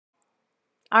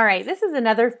All right, this is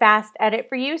another fast edit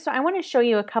for you, so I want to show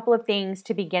you a couple of things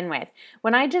to begin with.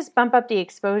 When I just bump up the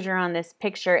exposure on this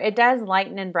picture, it does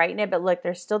lighten and brighten it, but look,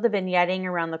 there's still the vignetting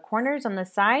around the corners on the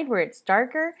side where it's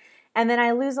darker, and then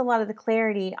I lose a lot of the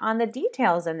clarity on the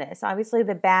details in this. Obviously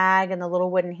the bag and the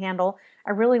little wooden handle,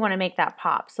 I really want to make that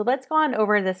pop. So let's go on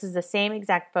over, this is the same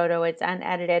exact photo, it's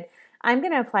unedited. I'm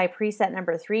going to apply preset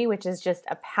number 3, which is just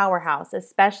a powerhouse,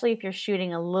 especially if you're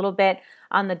shooting a little bit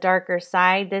on the darker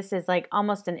side. This is like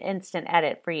almost an instant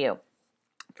edit for you.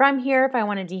 From here, if I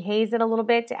want to dehaze it a little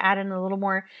bit to add in a little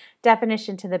more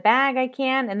definition to the bag, I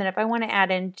can. And then if I want to add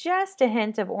in just a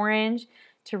hint of orange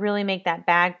to really make that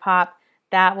bag pop,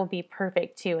 that will be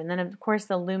perfect too. And then of course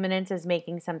the luminance is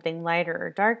making something lighter or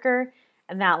darker,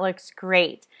 and that looks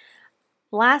great.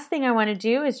 Last thing I want to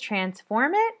do is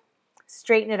transform it,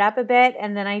 straighten it up a bit,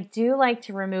 and then I do like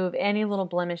to remove any little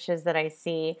blemishes that I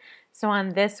see. So on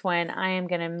this one, I am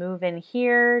going to move in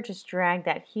here, just drag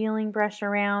that healing brush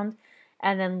around,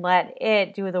 and then let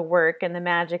it do the work and the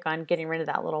magic on getting rid of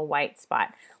that little white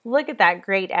spot. Look at that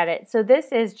great edit. So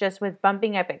this is just with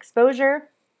bumping up exposure.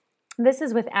 This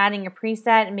is with adding a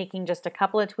preset and making just a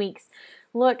couple of tweaks.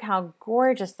 Look how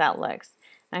gorgeous that looks.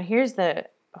 Now here's the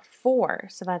before.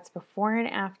 So that's before and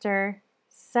after.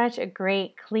 Such a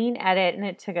great clean edit, and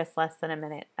it took us less than a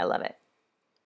minute. I love it.